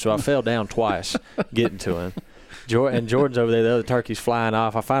asleep. So I fell down twice getting to him. And Jordan's over there. The other turkey's flying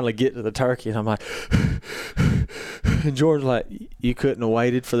off. I finally get to the turkey, and I'm like, and Jordan's like, you couldn't have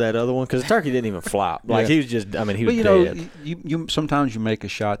waited for that other one? Because the turkey didn't even flop. Like, he was just, I mean, he was dead. You sometimes you make a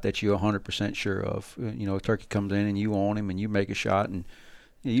shot that you're 100% sure of. A turkey comes in, and you on him, and you make a shot, and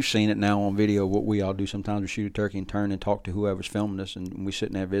you've seen it now on video, what we all do. Sometimes we shoot a turkey and turn and talk to whoever's filming us, and we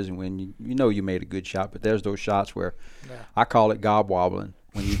sit there visiting when you made a good shot. But there's those shots where I call it gob wobbling.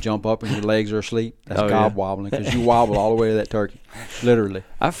 When you jump up and your legs are asleep, that's gob wobbling because you wobble all the way to that turkey, literally.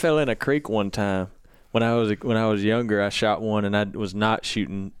 I fell in a creek one time when I was younger. I shot one, and I was not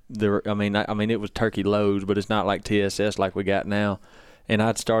shooting I mean it was turkey loads, but it's not like TSS like we got now. And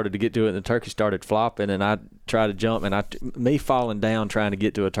I'd started to get to it, and the turkey started flopping, and I tried to jump, and me falling down trying to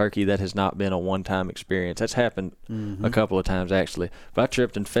get to a turkey, that has not been a one-time experience. That's happened a couple of times, actually. But I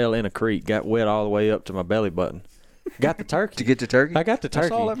tripped and fell in a creek, got wet all the way up to my belly button. Got the turkey. To get the turkey? I got the turkey.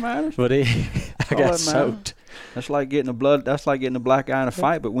 That's all that matters. But I got soaked. That's like getting a black eye in a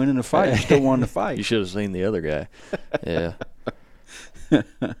fight, but winning the fight, you still won the fight. You should have seen the other guy. Yeah.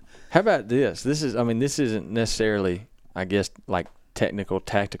 How about this? This isn't necessarily, I guess, like technical,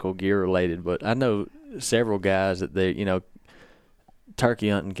 tactical gear related, but I know several guys that turkey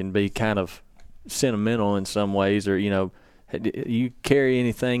hunting can be kind of sentimental in some ways, or, you carry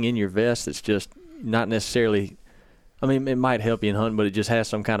anything in your vest that's just not necessarily, I mean, it might help you in hunting, but it just has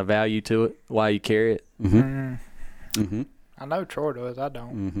some kind of value to it while you carry it. I know Troy does. I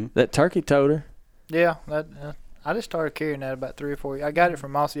don't. That turkey toter. Yeah, I just started carrying that about 3 or 4 years. I got it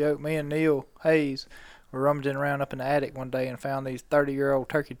from Mossy Oak. Me and Neil Hayes were rummaging around up in the attic one day and found these 30-year-old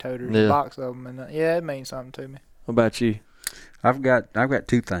turkey toters, a box of them, and it means something to me. What about you? I've got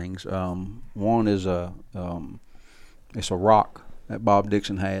two things. One is it's a rock that Bob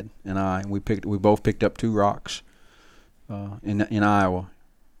Dixon had, and we both picked up 2 rocks in Iowa.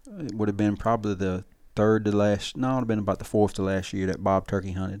 It would have been probably the third to last. No, it would have been about the fourth to last year that Bob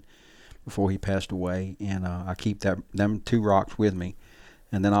turkey hunted before he passed away, and I keep them 2 rocks with me,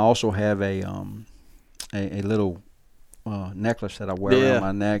 and then I also have a little necklace that I wear around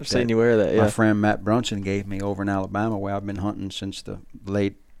my neck. I've seen you wear that. Yeah. My friend Matt Brunson gave me over in Alabama, where I've been hunting since the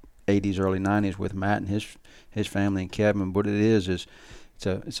late '80s, early '90s with Matt and his family and Kevin. What it is it's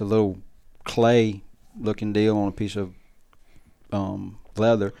a little clay looking deal on a piece of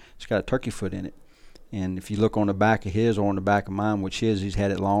leather. It's got a turkey foot in it. And if you look on the back of his or on the back of mine, which he's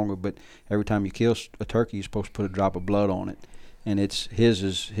had it longer, but every time you kill a turkey, you're supposed to put a drop of blood on it. And his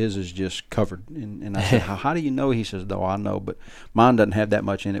is just covered. And I said, how do you know? He says, no, I know, but mine doesn't have that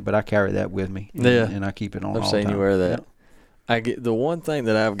much in it, but I carry that with me. And I keep it on all the time. I've seen you wear that. Yeah. I get the one thing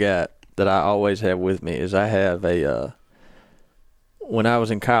that I've got that I always have with me is I have when I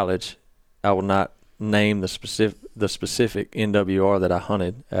was in college, I will not name the specific NWR that I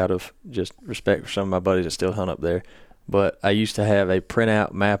hunted out of just respect for some of my buddies that still hunt up there, but I used to have a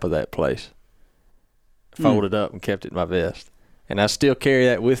printout map of that place folded up and kept it in my vest, and I still carry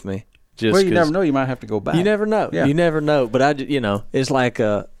that with me. Well, you never know, you might have to go back. You never know. You never know, but it's like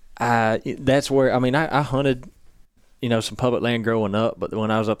that's where I hunted some public land growing up, but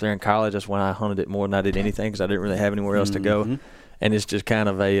when I was up there in college, that's when I hunted it more than I did anything because I didn't really have anywhere else to go. and it's just kind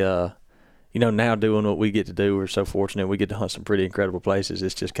of a, now doing what we get to do, we're so fortunate. We get to hunt some pretty incredible places.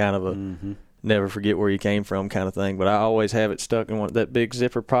 It's just kind of a never forget where you came from kind of thing. But I always have it stuck in that big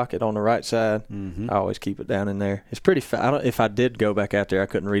zipper pocket on the right side. I always keep it down in there. It's pretty if I did go back out there, I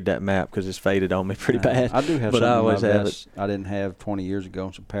couldn't read that map because it's faded on me pretty bad. I do have but I always have it. I didn't have 20 years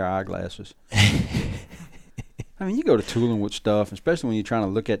ago, some pair of eyeglasses. I mean, you go to tooling with stuff, especially when you're trying to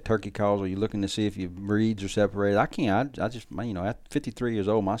look at turkey calls or you're looking to see if your breeds are separated. I can't. I just, at 53 years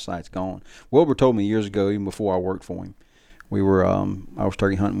old, my sight's gone. Wilbur told me years ago, even before I worked for him, we were, I was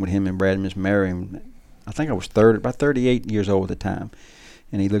turkey hunting with him and Brad and Miss Mary. And I think I was about 38 years old at the time.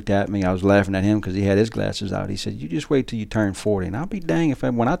 And he looked at me. I was laughing at him because he had his glasses out. He said, "You just wait till you turn 40." And I'll be dang if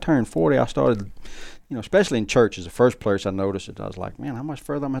when I turned 40, I started, especially in church, is the first place I noticed it. I was like, man, how much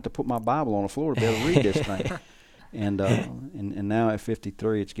further I'm going to have to put my Bible on the floor to be able to read this thing? And now at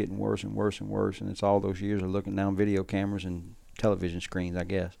 53, it's getting worse and worse and worse. And it's all those years of looking down video cameras and television screens, I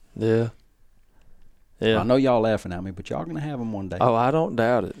guess. Yeah. Yeah. I know y'all laughing at me, but y'all going to have them one day. Oh, I don't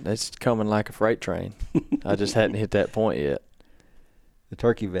doubt it. It's coming like a freight train. I just hadn't hit that point yet. The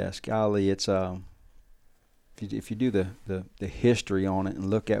turkey vest, golly, it's if you do the history on it and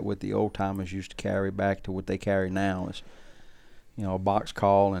look at what the old timers used to carry back to what they carry now, is a box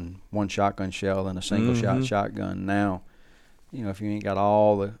call and one shotgun shell and a single shot shotgun. Now, if you ain't got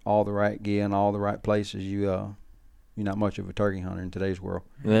all the right gear and all the right places, you're not much of a turkey hunter in today's world.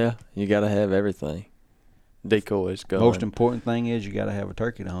 Yeah, you got to have everything. Decoys going. Most important thing is you got to have a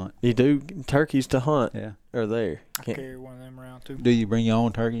turkey to hunt. You do. Turkeys to hunt. Yeah. Are there. I carry one of them around too. Do you bring your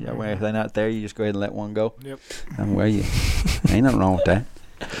own turkey? That way, if they're not there, you just go ahead and let one go? Yep. Well, ain't nothing wrong with that.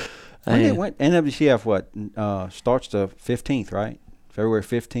 NWCF starts the 15th, right? February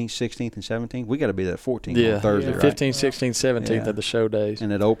 15th, 16th, and 17th. We got to be there 14th on Thursday, right? 15th, 16th, 17th are the show days.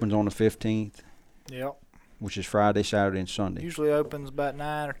 And it opens on the 15th. Yep. Which is Friday, Saturday, and Sunday. Usually opens about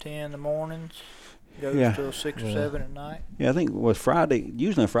 9 or 10 in the mornings. Goes till 6 or 7 at night. Yeah, I think it was Friday.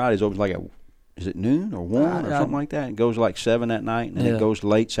 Usually on Fridays opens like is it noon or 1 or something like that? It goes like 7 at night, and then it goes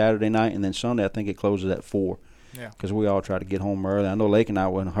late Saturday night, and then Sunday I think it closes at 4. Yeah. Because we all try to get home early. I know Lake and I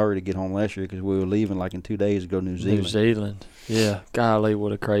were in a hurry to get home last year because we were leaving like in 2 days to go to New Zealand. New Zealand. Yeah. Golly,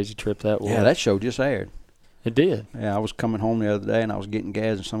 what a crazy trip that was. Yeah, that show just aired. It did. Yeah, I was coming home the other day, and I was getting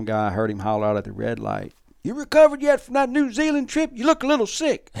gas, and some guy, I heard him holler out at the red light, "You recovered yet from that New Zealand trip? You look a little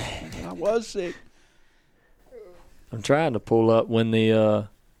sick." I was sick. I'm trying to pull up when the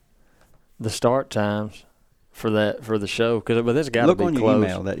start times for the show, but that's got to be close. Look on your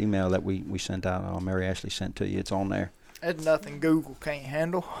email, that email that we sent out, Mary Ashley sent to you. It's on there. That's nothing Google can't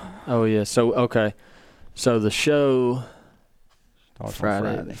handle. Oh yeah. So okay, so the show starts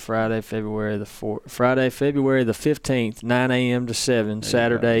Friday, February the 15th, 9 a.m. to 7.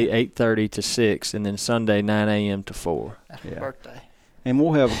 Saturday, 8:30 to 6, and then Sunday, 9 a.m. to 4. That's my birthday. And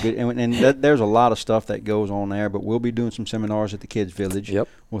we'll have a good, and there's a lot of stuff that goes on there, but we'll be doing some seminars at the Kids Village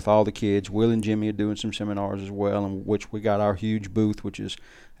with all the kids. Will and Jimmy are doing some seminars as well, in which we got our huge booth, which is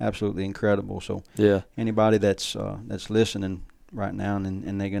absolutely incredible. So anybody that's listening right now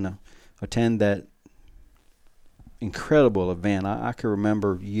and they're going to attend that incredible event. I can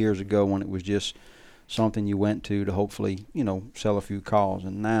remember years ago when it was just something you went to hopefully, sell a few calls,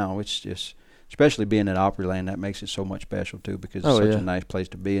 and now it's just, especially being at Opryland, that makes it so much special too, because it's such a nice place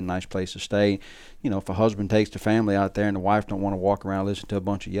to be, a nice place to stay. If a husband takes the family out there and the wife don't want to walk around listen to a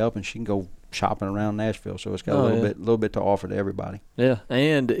bunch of yelping, she can go shopping around Nashville. So it's got a little bit to offer to everybody. Yeah,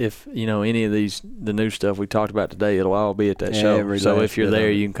 and if any of the new stuff we talked about today, it'll all be at that show. So if you're there,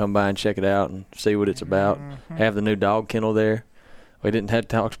 you can come by and check it out and see what it's about. Have the new dog kennel there. We didn't have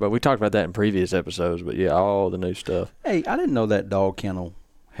to talk about. We talked about that in previous episodes, but all the new stuff. Hey, I didn't know that dog kennel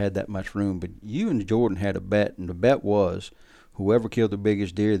had that much room, but you and Jordan had a bet, and the bet was whoever killed the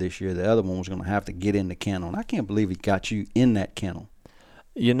biggest deer this year, the other one was going to have to get in the kennel. And I can't believe he got you in that kennel.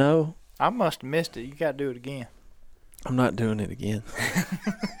 I must have missed it. You got to do it again. I'm not doing it again.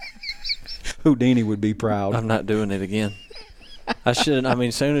 Houdini would be proud. I'm not doing it again. I shouldn't.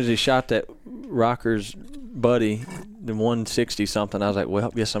 As soon as he shot that Rocker's buddy, the 160 something, I was like, well,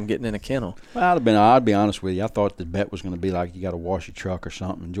 I guess I'm getting in a kennel. Well, I'd be honest with you. I thought the bet was going to be like, you got to wash your truck or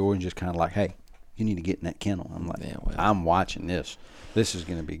something. And Jordan's just kind of like, hey, you need to get in that kennel. I'm like, I'm watching this. This is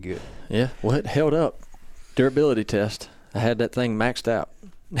going to be good. Yeah. Well, it held up. Durability test. I had that thing maxed out.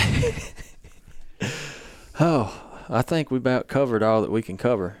 I think we about covered all that we can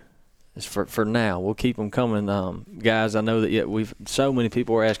cover. It's for now. We'll keep them coming, guys. I know that we've so many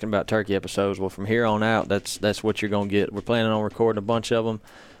people are asking about turkey episodes. Well, from here on out, that's what you're gonna get. We're planning on recording a bunch of them.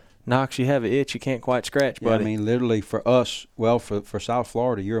 Knox, you have an itch you can't quite scratch, buddy. Literally for us, for South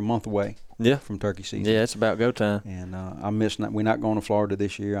Florida, you're a month away. Yeah. from turkey season. Yeah, it's about go time. And I miss we're not going to Florida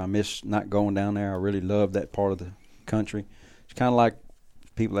this year. I miss not going down there. I really love that part of the country. It's kind of like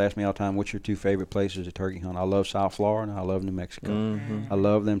people ask me all the time, what's your 2 favorite places to turkey hunt? I love South Florida and I love New Mexico. Mm-hmm. I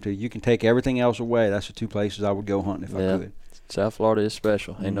love them too. You can take everything else away. That's the 2 places I would go hunting if I could. South Florida is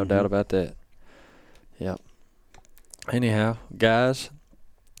special. Ain't no doubt about that. Yep. Anyhow, guys,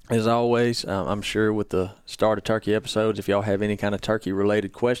 as always, I'm sure with the start of turkey episodes, if y'all have any kind of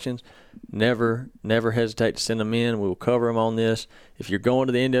turkey-related questions, never hesitate to send them in. We will cover them on this. If you're going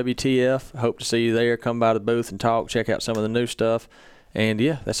to the NWTF, hope to see you there. Come by the booth and talk. Check out some of the new stuff. And,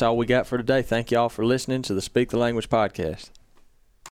 yeah, that's all we got for today. Thank y'all for listening to the Speak the Language podcast.